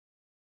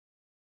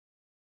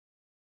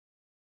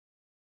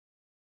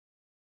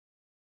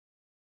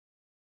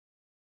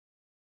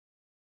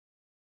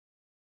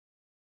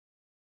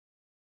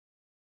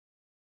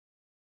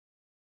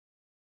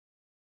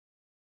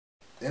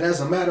And as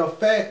a matter of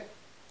fact,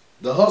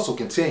 the hustle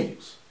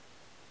continues.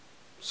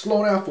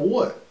 Slow down for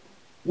what?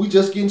 We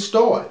just getting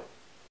started.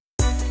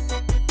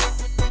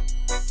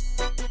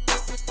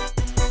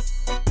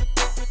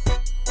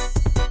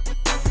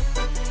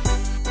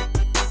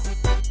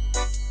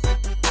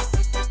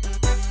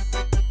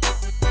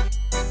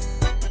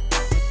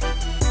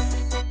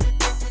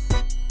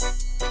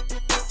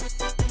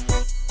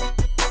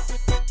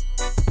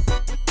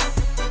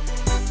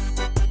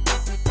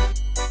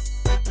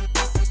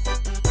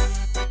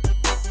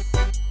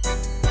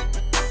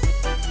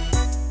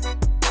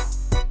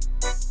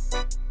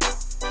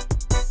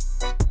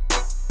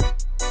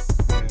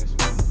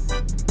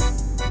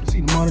 See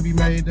the money be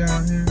made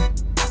down here.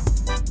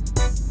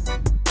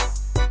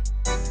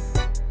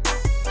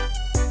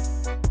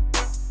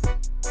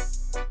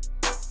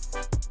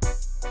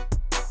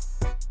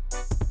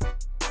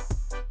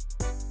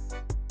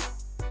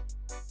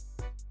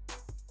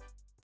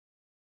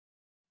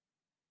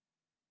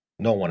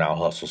 No one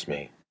out-hustles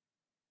me.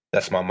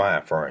 That's my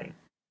mind frame.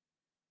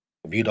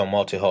 If you don't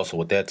multi-hustle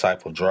with that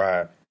type of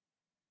drive,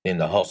 then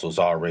the hustle's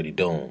already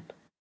doomed.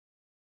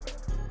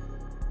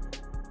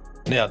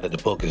 Now that the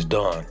book is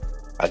done,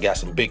 I got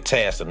some big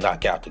tasks to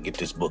knock out to get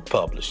this book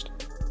published.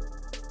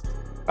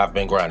 I've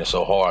been grinding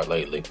so hard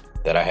lately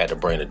that I had to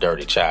bring the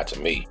dirty chai to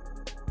me.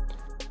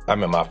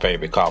 I'm in my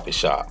favorite coffee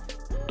shop,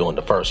 doing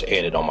the first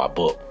edit on my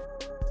book.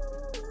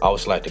 I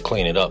always like to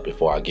clean it up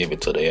before I give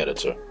it to the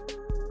editor.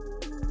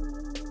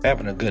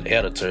 Having a good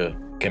editor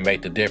can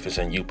make the difference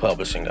in you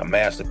publishing a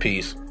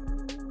masterpiece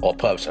or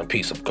publishing a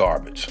piece of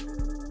garbage.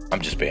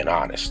 I'm just being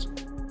honest.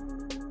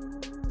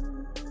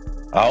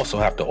 I also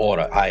have to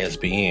order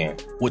ISBN,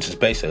 which is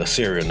basically a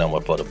serial number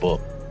for the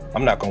book.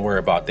 I'm not going to worry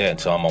about that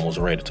until I'm almost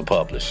ready to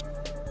publish.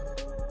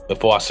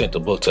 Before I sent the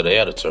book to the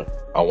editor,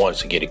 I wanted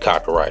to get it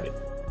copyrighted.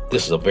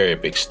 This is a very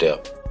big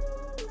step.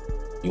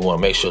 You want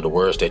to make sure the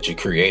words that you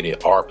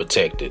created are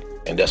protected,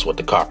 and that's what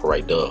the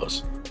copyright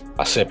does.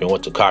 I simply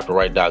went to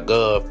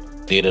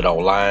copyright.gov, did it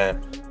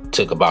online,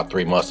 took about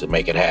 3 months to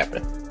make it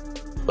happen.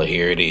 But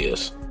here it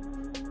is.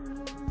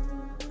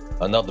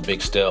 Another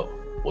big step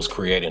was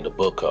creating the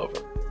book cover.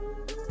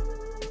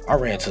 I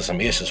ran into some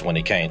issues when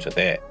it came to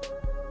that.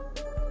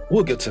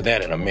 We'll get to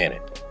that in a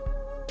minute.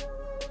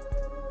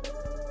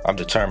 I'm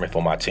determined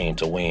for my team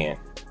to win.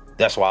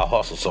 That's why I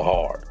hustle so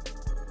hard.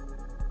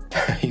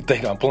 You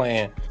think I'm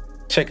playing?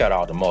 Check out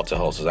all the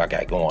multi-hustles I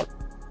got going.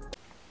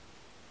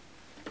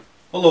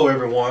 Hello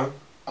everyone.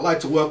 I'd like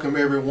to welcome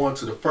everyone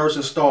to the first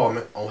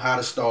installment on how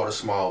to start a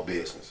small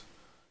business.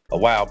 A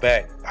while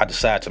back, I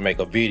decided to make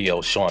a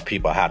video showing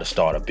people how to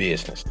start a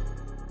business.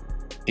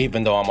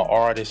 Even though I'm an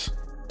artist,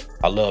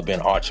 I love being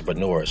an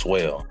entrepreneur as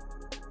well.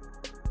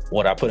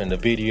 What I put in the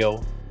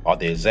video are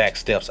the exact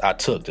steps I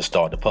took to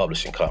start the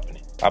publishing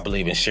company. I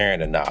believe in sharing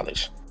the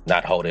knowledge,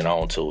 not holding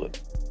on to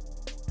it.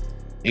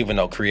 Even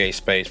though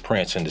CreateSpace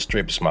prints and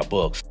distributes my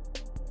books,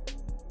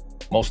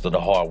 most of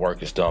the hard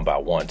work is done by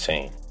one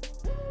team.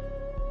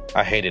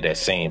 I hated that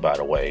scene, by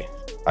the way.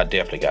 I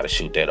definitely got to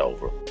shoot that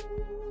over.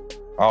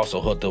 I also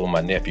hooked up with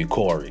my nephew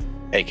Corey,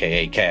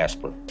 aka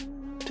Casper,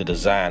 to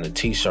design a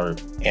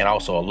t-shirt and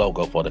also a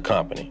logo for the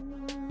company.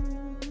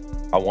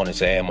 I wanted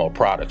to add more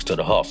products to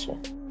the hustle.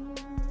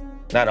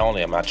 Not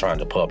only am I trying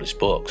to publish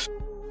books,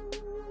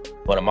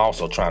 but I'm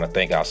also trying to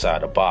think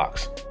outside the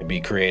box and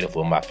be creative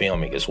with my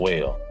filming as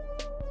well.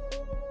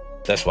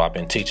 That's why I've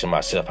been teaching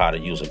myself how to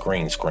use a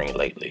green screen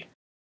lately.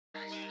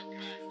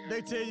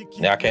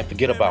 Now I can't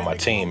forget about my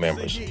team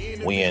members.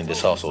 We in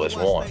this hustle as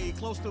one.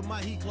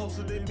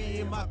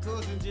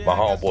 My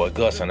homeboy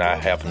Gus and I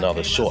have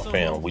another short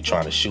film we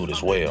trying to shoot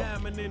as well.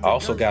 I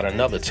also got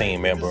another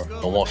team member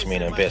who wants me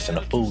to invest in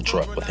a food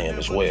truck with him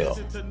as well.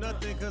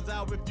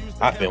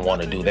 I've been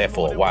wanting to do that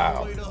for a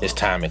while. This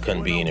time it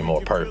couldn't be any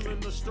more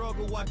perfect.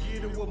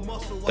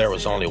 There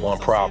was only one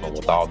problem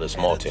with all this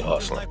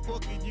multi-hustling.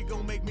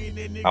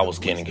 I was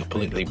getting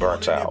completely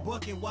burnt out.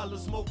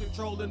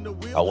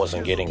 I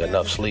wasn't getting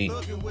enough sleep,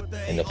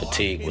 and the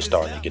fatigue was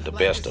starting to get the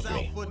best of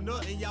me.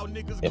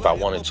 If I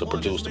wanted to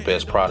produce the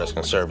best products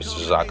and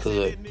services I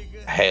could,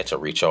 I had to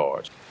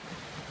recharge.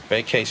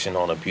 Vacation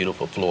on a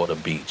beautiful Florida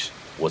beach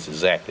was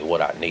exactly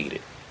what I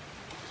needed.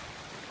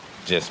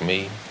 Just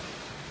me,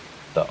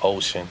 the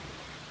ocean,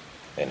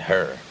 and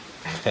her.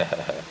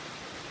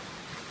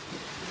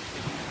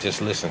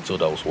 Just listen to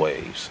those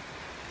waves.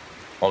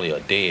 Only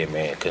a dead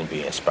man couldn't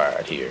be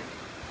inspired here.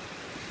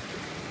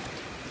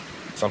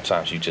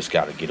 Sometimes you just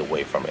gotta get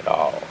away from it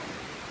all.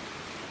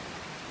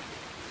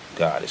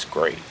 God is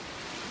great.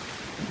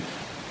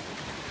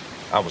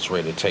 I was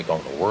ready to take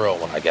on the world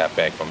when I got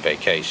back from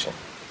vacation.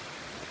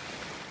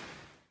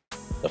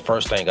 The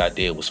first thing I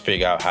did was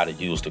figure out how to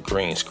use the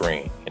green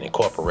screen and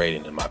incorporate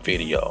it in my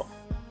video.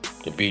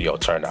 The video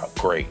turned out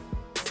great.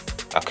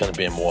 I couldn't have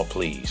been more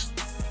pleased.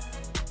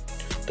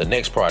 The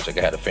next project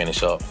I had to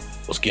finish up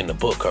was getting the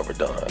book cover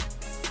done.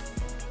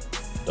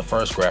 The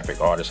first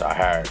graphic artist I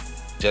hired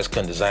just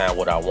couldn't design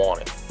what I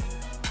wanted.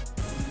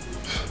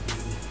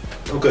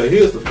 Okay,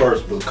 here's the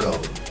first book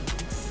cover.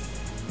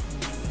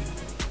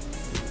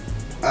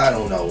 I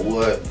don't know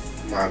what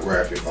my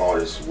graphic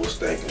artist was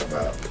thinking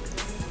about.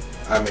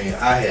 I mean,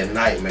 I had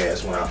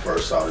nightmares when I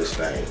first saw this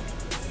thing.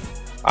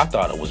 I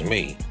thought it was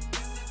me.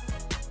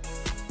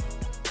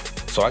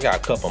 So I got a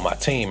couple of my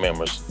team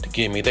members to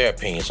give me their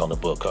opinions on the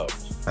book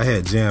covers. I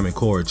had Jam and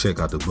Corey check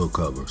out the book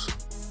covers.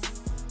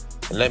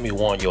 And let me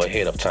warn you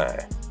ahead of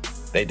time,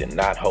 they did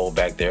not hold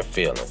back their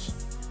feelings.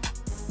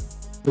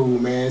 Ooh,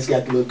 man, it's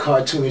got the little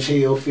cartoonish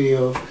hill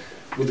feel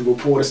with the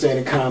reporter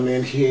standing calmly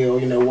in hill,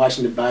 you know,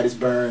 watching the bodies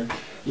burn.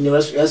 You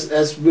know,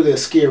 that's really a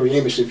scary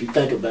image if you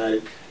think about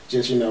it.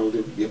 Just, you know,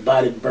 your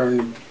body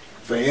burning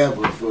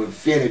forever, for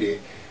infinity.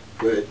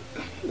 But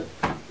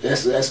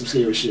that's some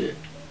scary shit.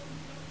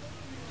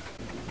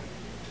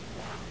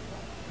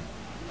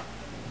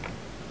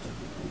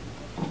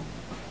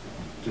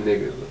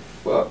 Nigga, the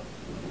fuck?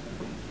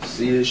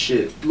 See this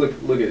shit? Look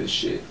at this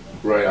shit.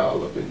 Right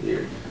all up in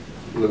here.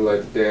 Look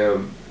like the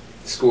damn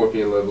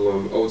Scorpion level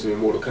on Ultimate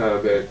Mortal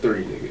Kombat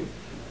 3, nigga.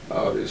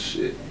 All this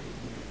shit.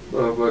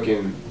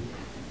 Motherfucking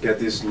got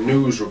this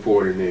news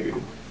reporter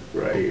nigga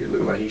right here.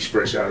 Looking like he's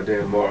fresh out of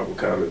damn Marvel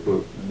comic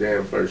book,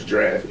 damn first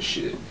draft and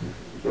shit.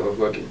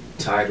 Motherfucking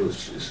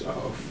title's just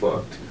all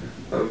fucked.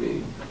 I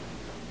mean,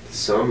 the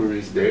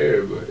summary's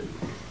there, but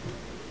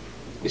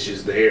it's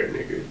just there,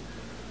 nigga.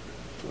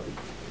 Like,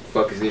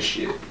 fuck is this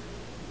shit?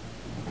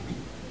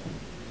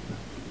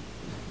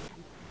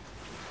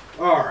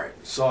 Alright,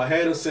 so I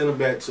had to send him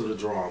back to the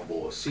drawing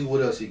board, see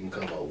what else he can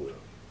come up with.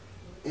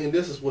 And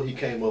this is what he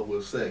came up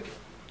with second.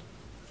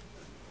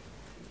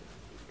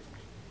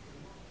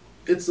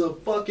 It's a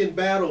fucking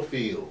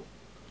battlefield.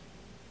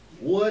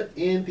 What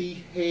in the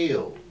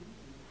hell?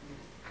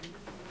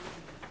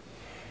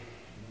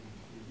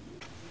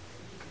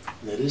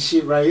 Now this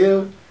shit right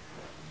here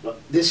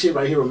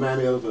remind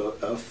me of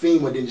a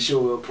FEMA didn't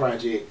show up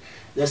project.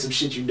 That's some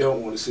shit you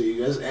don't want to see.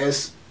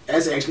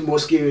 That's actually more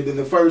scary than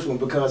the first one,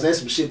 because that's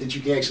some shit that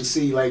you can actually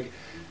see, like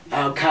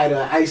Al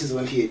Qaeda, ISIS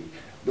on hit.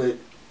 But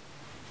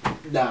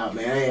nah,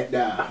 man,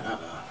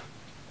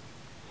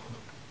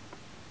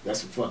 that's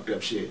some fucked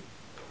up shit.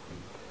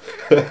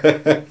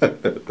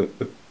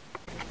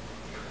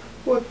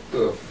 What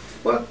the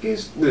fuck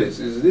is this?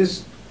 Is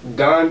this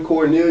Don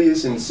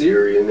Cornelius in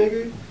Syria,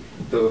 nigga?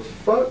 The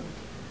fuck?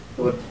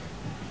 What?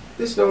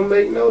 This don't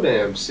make no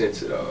damn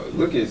sense at all.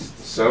 Look at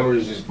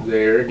Summer's just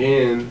there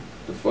again.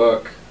 The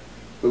fuck?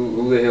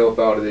 Who the hell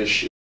thought of this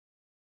shit?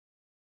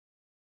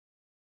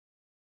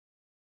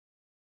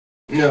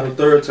 Now the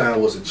third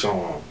time was a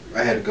charm.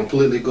 I had to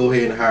completely go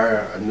ahead and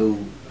hire a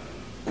new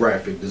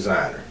graphic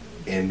designer,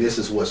 and this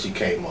is what she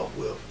came up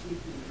with.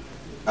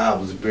 I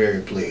was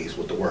very pleased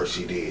with the work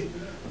she did,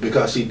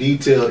 because she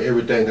detailed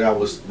everything that I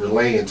was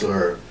relaying to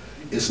her.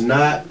 It's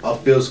not a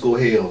physical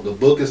hell. The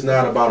book is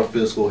not about a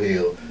physical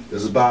hell.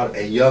 It's about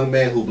a young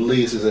man who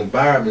believes his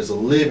environment is a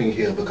living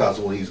hell because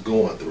of what he's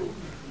going through.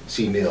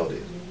 She nailed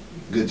it.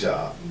 Good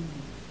job.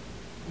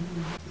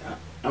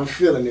 I'm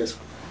feeling this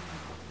one.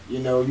 You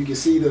know, you can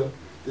see the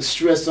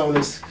stress on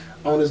his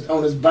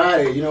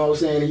body. You know what I'm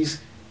saying?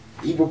 He's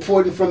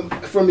reporting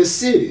from his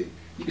city.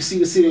 You can see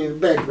the city in the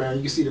background.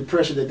 You can see the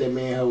pressure that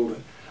man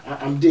holding.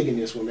 I'm digging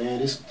this one, man.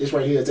 This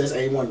right here, that's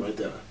A1 right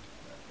there.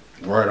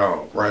 Right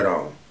on, right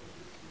on.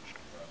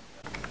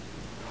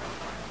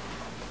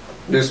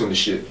 This one the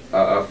shit.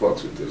 I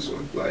fucks with this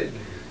one. Like,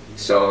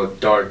 it's all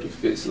dark. It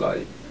fits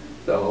like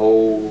the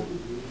whole,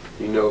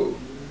 you know,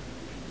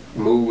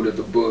 mood of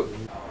the book.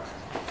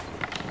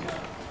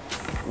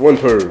 One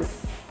per.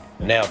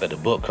 Now that the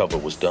book cover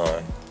was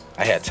done,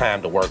 I had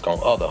time to work on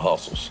other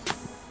hustles.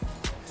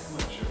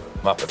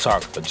 My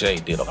photographer Jay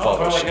did a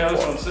photo shoot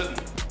for me.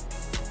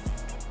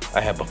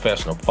 I had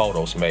professional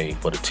photos made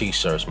for the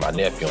t-shirts my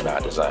nephew and I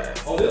designed.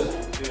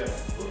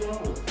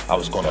 I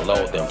was going to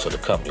load them to the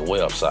company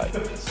website.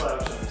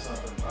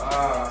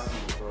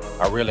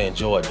 I really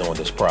enjoyed doing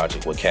this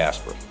project with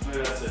Casper.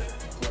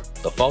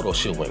 The photo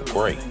shoot went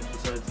great.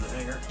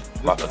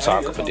 My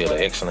photographer did an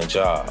excellent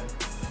job.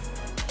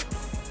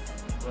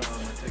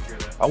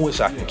 I wish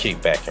I could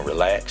kick back and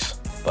relax,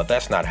 but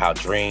that's not how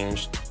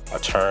dreams are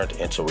turned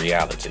into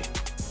reality.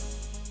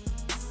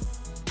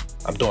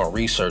 I'm doing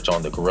research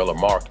on the guerrilla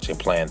marketing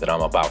plan that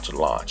I'm about to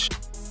launch.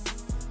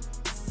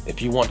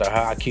 If you wonder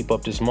how I keep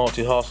up this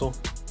multi-hustle,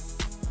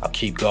 I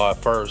keep God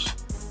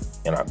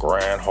first and I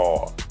grind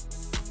hard.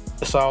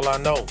 That's all I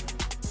know.